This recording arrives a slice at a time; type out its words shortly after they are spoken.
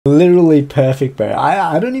Literally perfect, bro.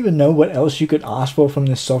 I don't even know what else you could ask for from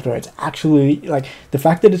this software. It's actually, like, the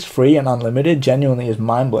fact that it's free and unlimited genuinely is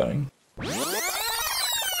mind-blowing.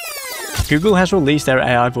 Google has released their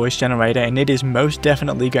AI voice generator, and it is most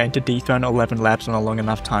definitely going to dethrone ElevenLabs in a long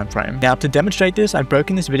enough time frame. Now, to demonstrate this, I've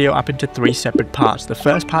broken this video up into 3 separate parts. The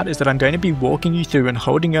first part is that I'm going to be walking you through and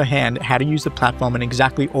holding your hand how to use the platform and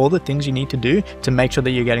exactly all the things you need to do to make sure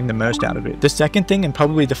that you're getting the most out of it. The second thing, and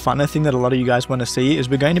probably the funner thing that a lot of you guys want to see, is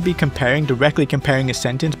we're going to be directly comparing a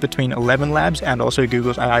sentence between ElevenLabs and also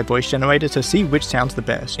Google's AI voice generator to see which sounds the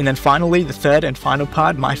best. And then finally, the third and final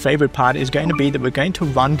part, my favorite part, is going to be that we're going to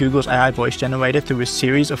run Google's AI voice generator through a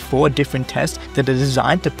series of 4 different tests that are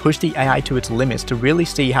designed to push the AI to its limits to really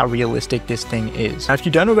see how realistic this thing is. Now, if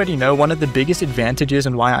you don't already know, one of the biggest advantages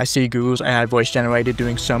and why I see Google's AI voice generator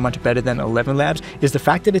doing so much better than ElevenLabs is the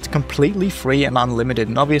fact that it's completely free and unlimited.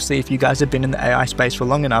 And obviously, if you guys have been in the AI space for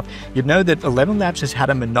long enough, you'd know that ElevenLabs has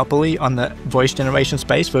had a monopoly on the voice generation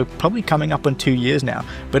space for probably coming up on 2 years now.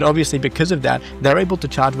 But obviously, because of that, they're able to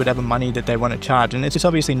charge whatever money that they want to charge. And it's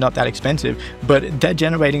obviously not that expensive, but they're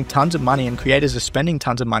generating tons of money and creators are spending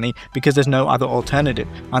tons of money because there's no other alternative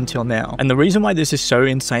until now. And the reason why this is so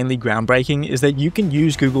insanely groundbreaking is that you can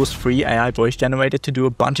use Google's free AI voice generator to do a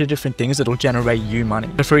bunch of different things that'll generate you money.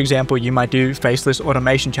 So for example, you might do faceless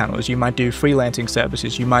automation channels, you might do freelancing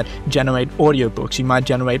services, you might generate audiobooks, you might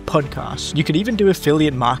generate podcasts. You could even do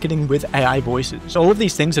affiliate marketing with AI voices. So all of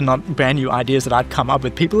these things are not brand new ideas that I've come up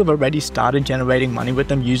with. People have already started generating money with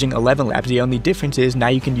them using ElevenLabs. The only difference is now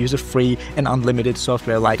you can use a free and unlimited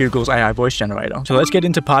software like Google's AI voice generator. So let's get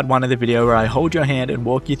into part 1 of the video where I hold your hand and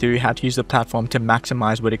walk you through how to use the platform to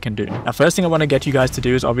maximize what it can do. Now, first thing I want to get you guys to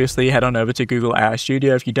do is obviously head on over to Google AI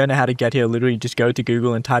Studio. If you don't know how to get here, literally just go to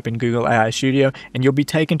Google and type in Google AI Studio and you'll be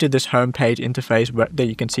taken to this homepage interface that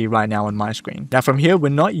you can see right now on my screen. Now from here, we're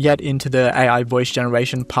not yet into the AI voice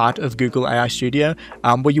generation part of Google AI Studio.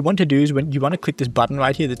 What you want to do is when you want to click this button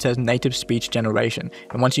right here that says native speech generation.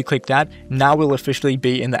 And once you click that, now we'll officially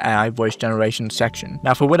be in the AI voice generation section.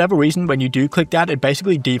 Now for whatever reason, when you do click that, it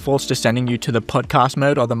basically defaults to sending you to the podcast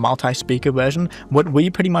mode or the multi-speaker version. What we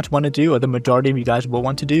pretty much want to do, or the majority of you guys will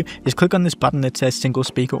want to do, is click on this button that says single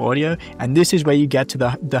speaker audio, and this is where you get to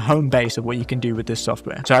the home base of what you can do with this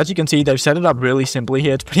software. So as you can see, they've set it up really simply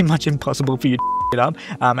here. It's pretty much impossible for you to it up.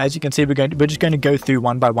 As you can see, we're just going to go through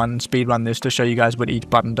one by one and speed run this to show you guys what each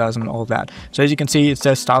button does and all of that. So as you can see, it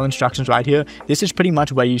says style instructions right here. This is pretty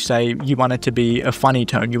much where you say you want it to be a funny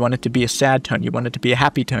tone, you want it to be a sad tone, you want it to be a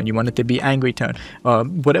happy tone, you want it to be angry tone,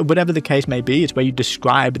 whatever the case may be. It's where you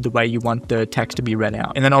describe the way you want the text to be read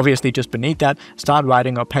out. And then obviously just beneath that, start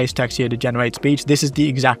writing or paste text here to generate speech. This is the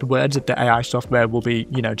exact words that the AI software will be,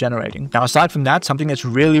 generating. Now, aside from that, something that's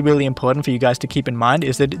really, really important for you guys to keep in mind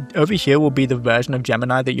is that over here will be the version of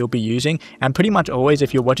Gemini that you'll be using. And pretty much always,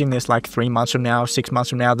 if you're watching this like 3 months from now, 6 months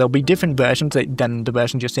from now, there'll be different versions than the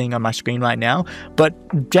versions you're seeing on my screen right now.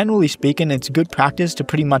 But generally speaking, it's good practice to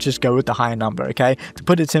pretty much just go with the higher number, okay? To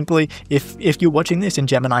put it simply, if you're watching this and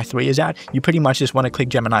Gemini 3 is out, you pretty much just want to click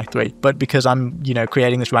Gemini 3. But because I'm,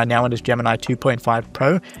 creating this right now and it's Gemini 2.5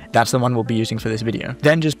 Pro, that's the one we'll be using for this video.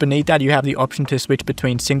 Then just beneath that, you have the option to switch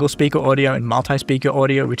between single speaker audio and multi-speaker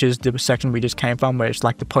audio, which is the section we just came from, where it's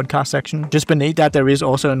like the podcast section. Just beneath that, there is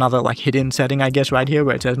also another like hidden setting, I guess, right here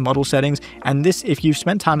where it says model settings. And this, if you've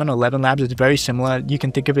spent time on ElevenLabs, it's very similar. You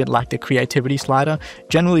can think of it like the creativity slider.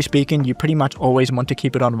 Generally speaking, you pretty much always want to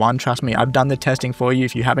keep it on 1. Trust me, I've done the testing for you.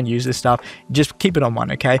 If you haven't used this stuff, just keep it on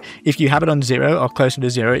 1, okay? If you have it on 0 or closer to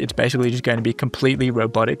 0, it's basically just going to be completely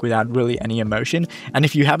robotic without really any emotion. And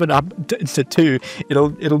if you have it up to 2, it'll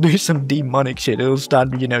do some demonic shit. It'll start,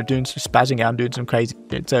 doing some spazzing out and doing some crazy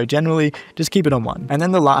shit. So generally, just keep it on 1. And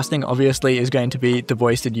then the last thing, obviously, is going to be the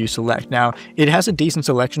voice that you select. Now, it has a decent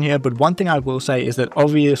selection here, but one thing I will say is that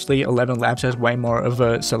obviously ElevenLabs has way more of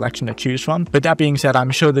a selection to choose from. But that being said,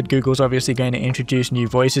 I'm sure that Google's obviously going to introduce new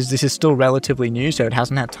voices. This is still relatively new, so it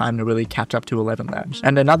hasn't had time to really catch up to ElevenLabs.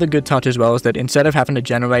 And another good touch as well is that instead of having to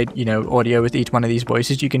generate, audio with each one of these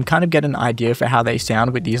voices, you can kind of get an idea for how they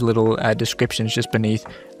sound with these little descriptions just beneath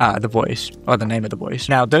the voice or the name of the voice.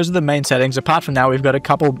 Now, those are the main settings. Apart from that, we've got a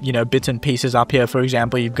couple, bits and pieces up here. For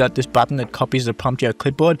example, you've got this button that copies the prompt to your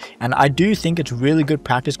clipboard. And I do think it's really good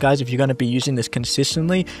practice, guys, if you're going to be using this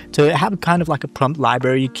consistently, to have kind of like a prompt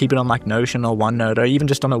library. You keep it on like Notion or OneNote or even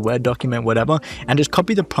just on a Word document, whatever, and just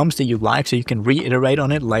copy the prompts that you like so you can reiterate on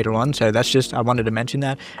on it later on, so that's just, I wanted to mention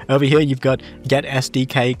that. Over here, you've got get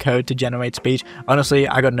SDK code to generate speech. Honestly,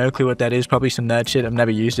 I got no clue what that is, probably some nerd shit, I've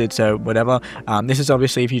never used it, so whatever. This is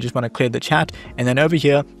obviously if you just want to clear the chat, and then over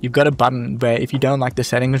here, you've got a button where if you don't like the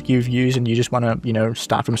settings you've used and you just want to, you know,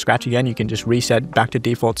 start from scratch again, you can just reset back to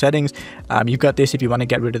default settings. You've got this if you want to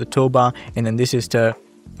get rid of the toolbar, and then this is to,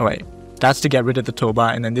 oh wait, that's to get rid of the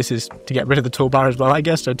toolbar, and then this is to get rid of the toolbar as well, I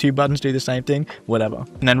guess. So two buttons do the same thing, whatever.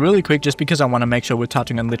 And then really quick, just because I want to make sure we're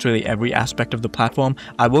touching on literally every aspect of the platform,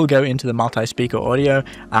 I will go into the multi-speaker audio,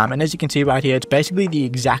 and as you can see right here, it's basically the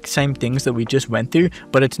exact same things that we just went through,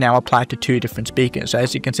 but it's now applied to two different speakers. So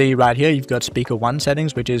as you can see right here, you've got speaker 1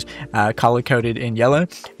 settings, which is color coded in yellow,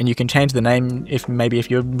 and you can change the name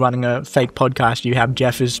if you're running a fake podcast, you have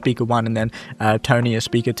Jeff as speaker 1 and then Tony as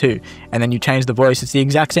speaker 2, and then you change the voice. It's the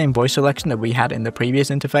exact same voice selection that we had in the previous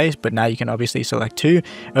interface, but now you can obviously select 2.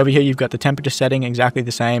 Over here, you've got the temperature setting exactly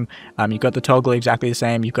the same, you've got the toggle exactly the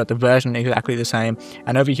same, you've got the version exactly the same,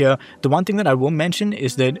 and over here, the one thing that I will mention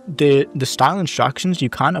is that the style instructions, you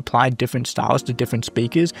can't apply different styles to different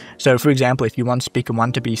speakers. So for example, if you want speaker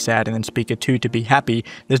 1 to be sad and then speaker 2 to be happy,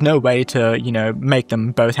 there's no way to, you know, make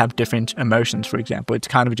them both have different emotions, for example. It's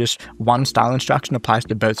kind of just one style instruction applies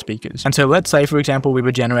to both speakers. And so let's say, for example, we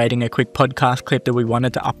were generating a quick podcast clip that we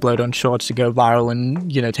wanted to upload on Shorts to go viral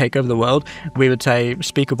and, you know, take over the world. We would say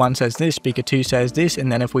speaker 1 says this, speaker 2 says this,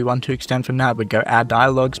 and then if we want to extend from that, we'd go add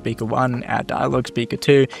dialogue, speaker 1, add dialogue, speaker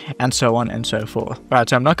 2, and so on and so forth. Alright,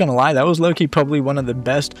 so I'm not gonna lie, that was low-key probably one of the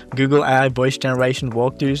best Google AI voice generation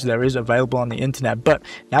walkthroughs there is available on the internet. But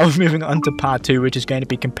now we're moving on to part 2, which is going to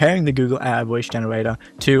be comparing the Google AI voice generator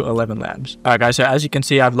to ElevenLabs. Alright guys, so as you can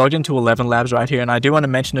see, I've logged into ElevenLabs right here, and I do want to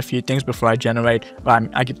mention a few things before I generate.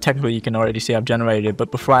 Technically you can already see I've generated it,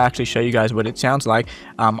 but before I actually show you guys what it sounds like,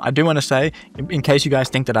 I do want to say, in case you guys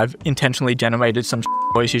think that I've intentionally generated some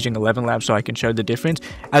voice using ElevenLabs so I can show the difference,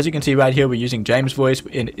 as you can see right here, we're using James' voice.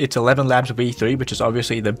 It's ElevenLabs v3, which is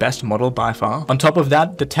obviously the best model by far. On top of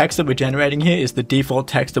that, the text that we're generating here is the default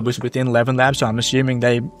text that was within ElevenLabs, so I'm assuming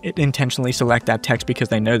they intentionally select that text because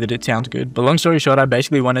they know that it sounds good. But long story short, I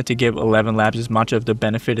basically wanted to give ElevenLabs as much of the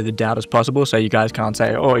benefit of the doubt as possible, so you guys can't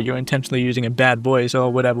say, oh, you're intentionally using a bad voice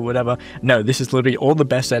or whatever. No, this is literally all the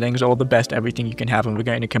best settings, all the best everything you can have, and we're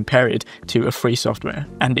going to compare it to a free software.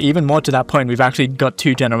 And even more to that point, we've actually got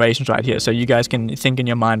 2 generations right here, so you guys can think in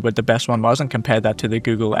your mind what the best one was and compare that to the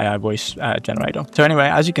Google AI voice generator. So anyway,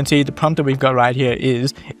 as you can see, the prompt that we've got right here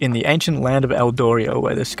is, in the ancient land of Eldoria,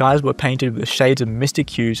 where the skies were painted with shades of mystic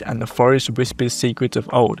hues and the forest whispers secrets of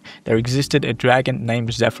old, there existed a dragon named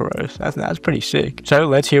Zephyros. That's pretty sick. So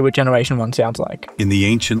let's hear what generation 1 sounds like. In the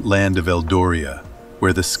ancient land of Eldoria,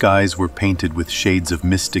 where the skies were painted with shades of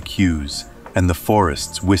mystic hues and the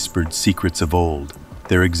forests whispered secrets of old,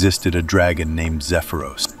 there existed a dragon named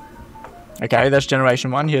Zephyros. Okay, that's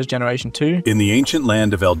generation 1. Here's generation 2. In the ancient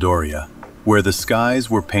land of Eldoria, where the skies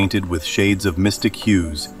were painted with shades of mystic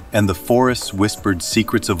hues and the forests whispered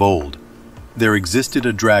secrets of old, there existed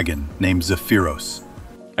a dragon named Zephyros.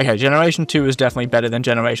 Okay, generation 2 is definitely better than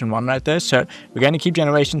generation 1 right there, so we're going to keep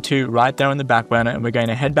generation 2 right there on the back burner, and we're going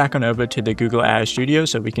to head back on over to the Google AI Studio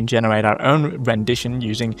so we can generate our own rendition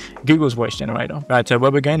using Google's voice generator. Right, so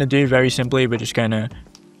what we're going to do, very simply, we're just going to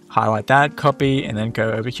highlight that, copy, and then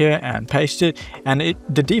go over here and paste it. And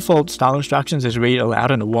the default style instructions is read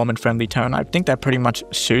aloud in a warm and friendly tone. I think that pretty much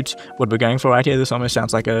suits what we're going for right here. This almost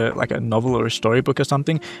sounds like a novel or a storybook or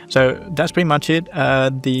something. So that's pretty much it.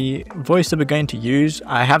 The voice that we're going to use,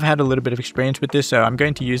 I have had a little bit of experience with this, so I'm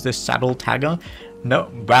going to use this saddle tagger.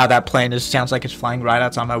 No, wow, that plane sounds like it's flying right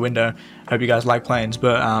outside my window. Hope you guys like planes,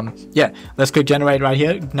 but yeah, let's click generate right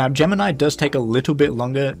here. Now Gemini does take a little bit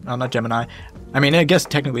longer. Oh, not Gemini. I mean, I guess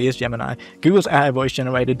technically is Gemini. Google's AI voice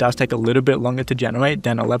generator does take a little bit longer to generate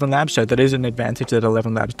than ElevenLabs, so that is an advantage that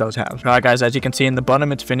ElevenLabs does have. Alright guys, as you can see in the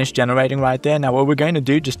bottom, it's finished generating right there. Now what we're going to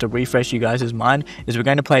do, just to refresh you guys' mind, is we're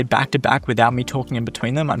going to play back to back without me talking in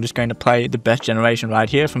between them. I'm just going to play the best generation right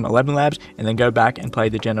here from ElevenLabs, and then go back and play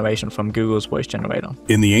the generation from Google's voice generator.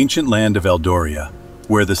 In the ancient land of Eldoria,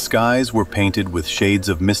 where the skies were painted with shades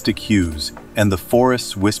of mystic hues and the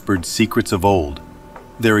forests whispered secrets of old,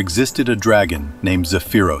 there existed a dragon named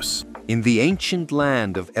Zephyros. In the ancient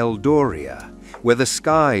land of Eldoria, where the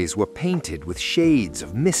skies were painted with shades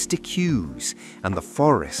of mystic hues and the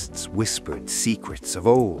forests whispered secrets of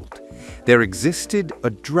old, there existed a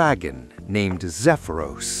dragon named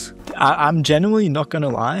Zephyros. I'm genuinely not gonna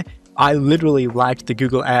lie, I literally liked the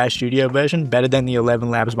Google AI Studio version better than the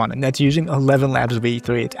ElevenLabs one, and that's using ElevenLabs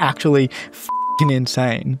v3. It's actually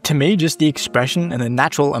insane. To me, just the expression and the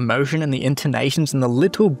natural emotion and the intonations and the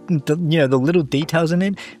little details in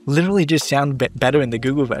it literally just sound better in the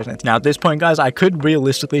Google version. Now at this point, guys, I could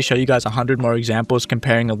realistically show you guys 100 more examples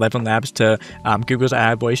comparing ElevenLabs to Google's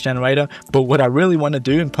AI voice generator, but what I really want to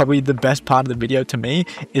do, and probably the best part of the video to me,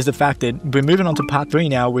 is the fact that we're moving on to part 3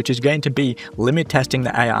 now, which is going to be limit testing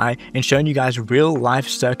the AI and showing you guys real life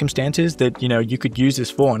circumstances that you could use this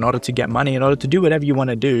for in order to get money, in order to do whatever you want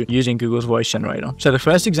to do using Google's voice generator. So the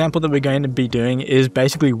first example that we're going to be doing is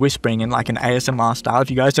basically whispering in like an ASMR style. If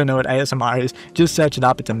you guys don't know what ASMR is, just search it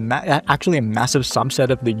up. It's actually a massive subset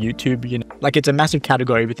of the YouTube, like it's a massive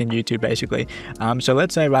category within YouTube basically. So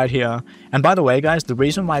let's say right here, and by the way guys, the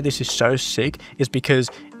reason why this is so sick is because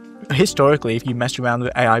historically, if you mess around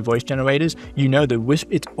with AI voice generators,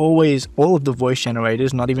 it's always all of the voice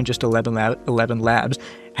generators, not even just ElevenLabs,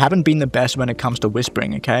 haven't been the best when it comes to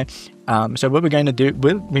whispering, okay? So what we're going to do,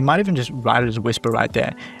 we might even just write it as a whisper right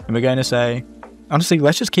there, and we're going to say, honestly,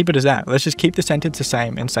 let's just keep it as that. Let's just keep the sentence the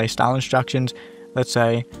same and say style instructions. Let's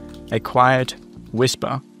say a quiet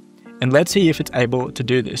whisper, and let's see if it's able to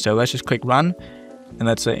do this. So let's just click run. And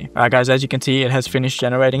let's see. Alright guys, as you can see, it has finished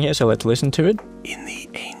generating here, so let's listen to it. In the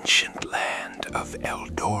ancient land of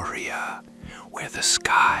Eldoria, where the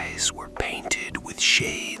skies were painted with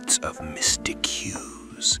shades of mystic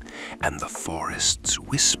hues, and the forests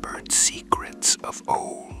whispered secrets of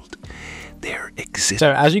old, there exists...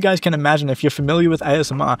 So as you guys can imagine, if you're familiar with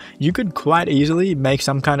ASMR, you could quite easily make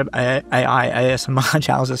some kind of AI ASMR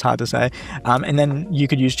challenge, it's hard to say, and then you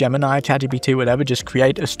could use Gemini, ChatGPT, whatever, just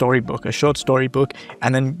create a storybook, a short storybook,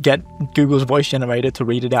 and then get Google's voice generator to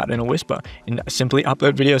read it out in a whisper, and simply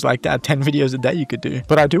upload videos like that. 10 videos a day you could do.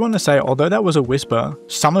 But I do want to say, although that was a whisper,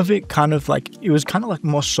 some of it it was kind of like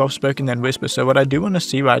more soft-spoken than whisper. So what I do want to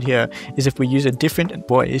see right here is if we use a different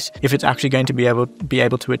voice, if it's actually going to be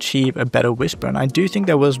able to achieve a better whisper. And I do think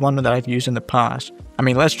there was one that I've used in the past. I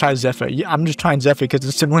mean, let's try Zephyr. Yeah, I'm just trying Zephyr because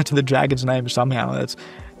it's similar to the dragon's name somehow. That's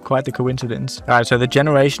quite the coincidence. Alright, so the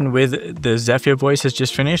generation with the Zephyr voice has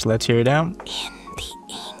just finished. Let's hear it out. In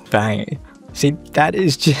the Bang. See, that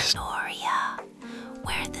is just... Eldoria,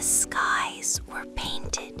 where the skies were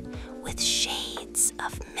painted with shades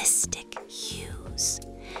of mystic hues,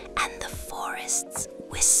 and the forests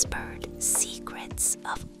whispered secrets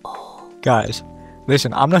of old. Guys,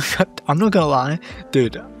 listen, I'm not gonna lie,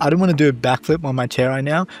 dude. I don't want to do a backflip on my chair right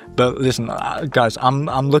now, but listen, guys, I'm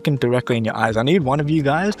looking directly in your eyes. I need one of you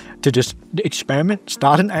guys to just experiment,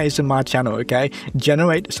 start an ASMR channel, okay?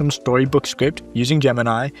 Generate some storybook script using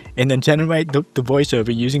Gemini, and then generate the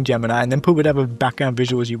voiceover using Gemini, and then put whatever background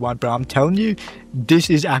visuals you want. Bro, I'm telling you, this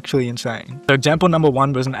is actually insane. So example number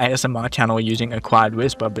 1 was an ASMR channel using a quiet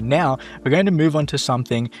whisper, but now we're going to move on to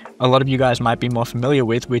something a lot of you guys might be more familiar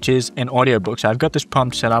with, which is an audiobook. So I've got this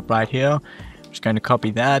prompt set up right here. I'm just going to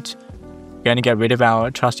copy that. We're going to get rid of our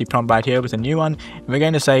trusty prompt right here with a new one. And we're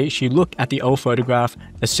going to say, she looked at the old photograph,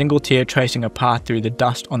 a single tear tracing a path through the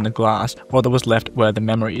dust on the glass. All that was left were the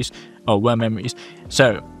memories, were memories.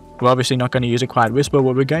 So we're obviously not going to use a quiet whisper.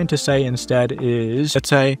 What we're going to say instead is, let's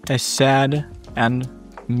say, a sad and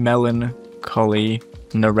melancholy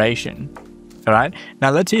narration. Alright,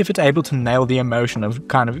 now let's see if it's able to nail the emotion of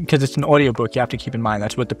because it's an audiobook, you have to keep in mind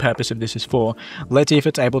that's what the purpose of this is for. Let's see if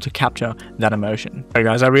it's able to capture that emotion. Alright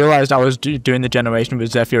guys, I realized I was doing the generation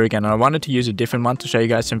with Zephyr again, and I wanted to use a different one to show you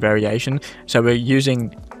guys some variation. So we're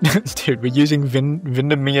using, dude, we're using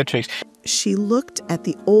Vindemiatrix. She looked at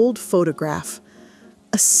the old photograph,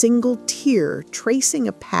 a single tear tracing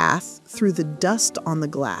a path through the dust on the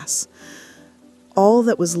glass. All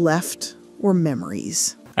that was left were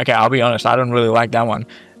memories. Okay, I'll be honest, I don't really like that one.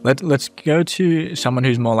 Let's go to someone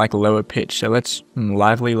who's more like lower pitch. So let's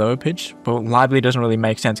lively lower pitch. But lively doesn't really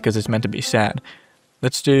make sense because it's meant to be sad.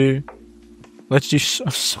 Let's do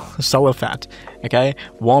solar fat. Okay,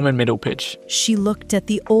 warm and middle pitch. She looked at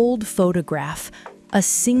the old photograph, a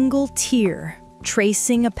single tear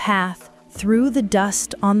tracing a path through the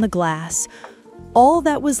dust on the glass. All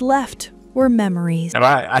that was left were memories.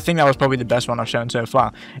 Alright, I think that was probably the best one I've shown so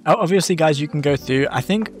far. Obviously, guys, you can go through. I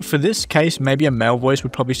think for this case, maybe a male voice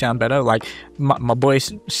would probably sound better. Like my boy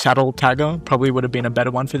Saddle Tagger probably would have been a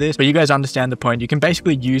better one for this. But you guys understand the point. You can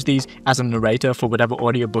basically use these as a narrator for whatever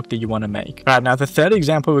audiobook that you want to make. Alright, now the third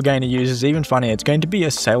example we're going to use is even funnier. It's going to be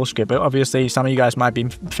a sales script. Obviously, some of you guys might be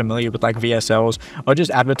familiar with like VSLs or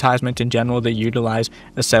just advertisements in general that utilize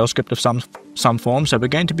a sales script of some form. So we're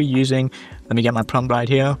going to be using, let me get my prompt right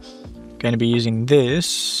here. Going to be using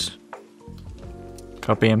this,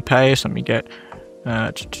 copy and paste. Let me get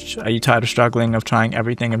Are you tired of struggling, of trying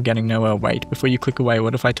everything, of getting nowhere? Wait, before you click away,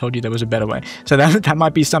 what if I told you there was a better way? So that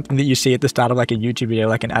might be something that you see at the start of like a YouTube video,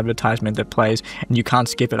 like an advertisement that plays, and you can't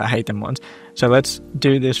skip it. I hate them ones. So let's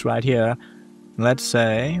do this right here. Let's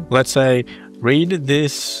say, read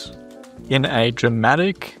this in a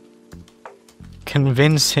dramatic,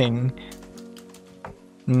 convincing,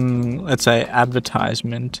 let's say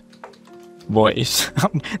advertisement voice.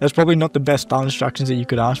 That's probably not the best style instructions that you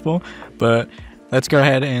could ask for, but let's go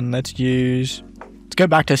ahead and let's go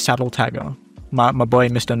back to Saddle Tagger, my boy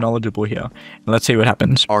Mr. Knowledgeable here, and let's see what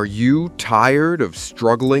happens. Are you tired of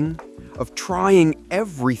struggling, of trying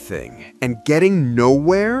everything and getting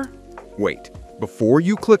nowhere? Wait, before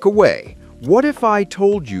you click away, what if I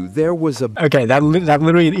told you there was a... Okay, that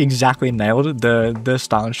literally exactly nailed the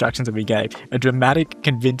style instructions that we gave. A dramatic,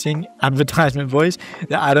 convincing advertisement voice.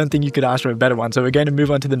 I don't think you could ask for a better one. So we're going to move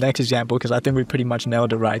on to the next example because I think we pretty much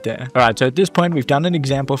nailed it right there. Alright, so at this point we've done an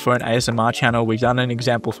example for an ASMR channel, we've done an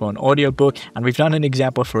example for an audiobook, and we've done an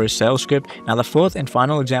example for a sales script. Now the fourth and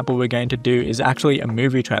final example we're going to do is actually a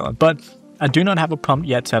movie trailer, but I do not have a prompt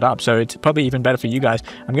yet set up, so it's probably even better for you guys.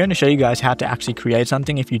 I'm going to show you guys how to actually create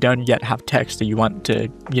something if you don't yet have text that you want to,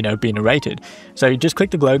 be narrated. So you just click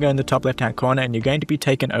the logo in the top left-hand corner and you're going to be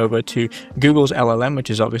taken over to Google's LLM, which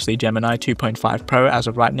is obviously Gemini 2.5 Pro as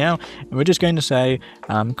of right now. And we're just going to say,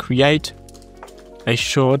 create a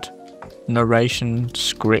short narration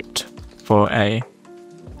script for a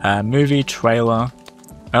movie trailer.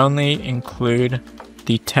 Only include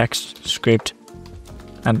the text script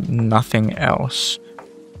and nothing else.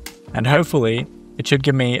 And hopefully it should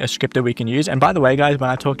give me a script that we can use. And by the way, guys,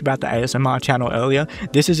 when I talked about the ASMR channel earlier,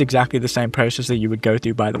 this is exactly the same process that you would go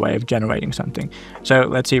through, by the way, of generating something. So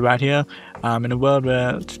let's see right here, in a world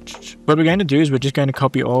where what we're going to do is we're just going to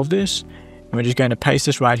copy all of this and we're just going to paste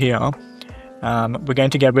this right here. We're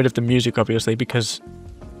going to get rid of the music, obviously, because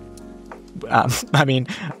I mean,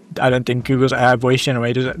 I don't think Google's AI voice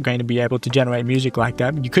generators are going to be able to generate music like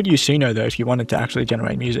that. You could use Yunior though if you wanted to actually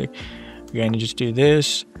generate music. We're going to just do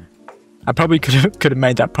this. I probably could have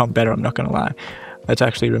made that prompt better, I'm not going to lie. Let's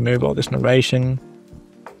actually remove all this narration.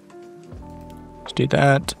 Let's do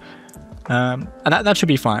that. And that should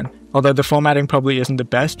be fine. Although the formatting probably isn't the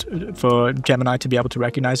best for Gemini to be able to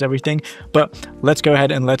recognize everything. But let's go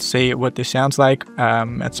ahead and let's see what this sounds like.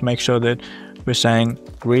 Let's make sure that we're saying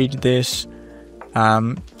read this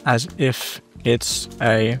as if it's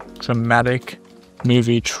a dramatic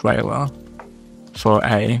movie trailer for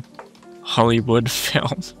a Hollywood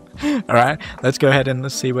film. Alright, let's go ahead and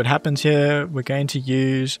let's see what happens here. We're going to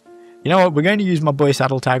use, we're going to use my boy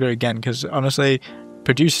Saddle Tagger again, because honestly,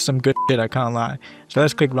 produces some good shit, I can't lie. So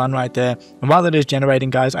let's click run right there. And while it is generating,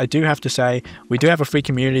 guys, I do have to say, we do have a free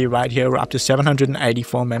community right here. We're up to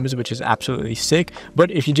 784 members, which is absolutely sick. But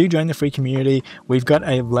if you do join the free community, we've got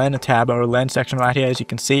a learn tab or a learn section right here. As you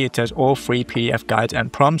can see, it says all free PDF guides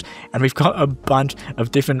and prompts. And we've got a bunch of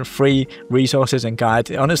different free resources and guides.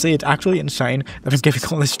 Honestly, it's actually insane that I'm giving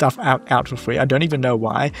all this stuff out for free. I don't even know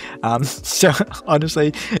why. So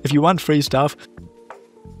honestly, if you want free stuff,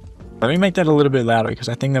 let me make that a little bit louder because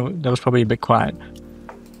I think that was probably a bit quiet.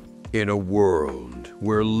 In a world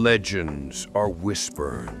where legends are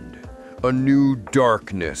whispered, a new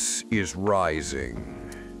darkness is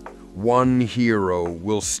rising. One hero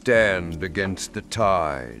will stand against the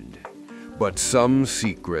tide, but some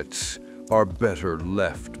secrets are better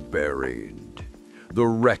left buried. The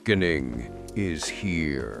reckoning is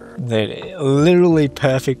here. Literally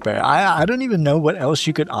perfect, bro. I don't even know what else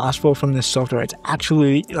you could ask for from this software. It's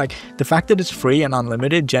actually, like, the fact that it's free and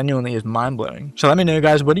unlimited genuinely is mind-blowing. So let me know,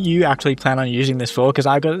 guys, what do you actually plan on using this for? Because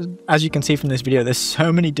as you can see from this video, there's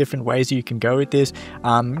so many different ways you can go with this.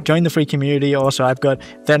 Join the free community. Also, I've got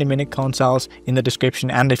 30-minute consults in the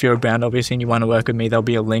description, and if you're a brand obviously and you want to work with me, there'll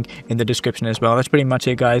be a link in the description as well. That's pretty much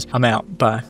it, guys. I'm out. Bye.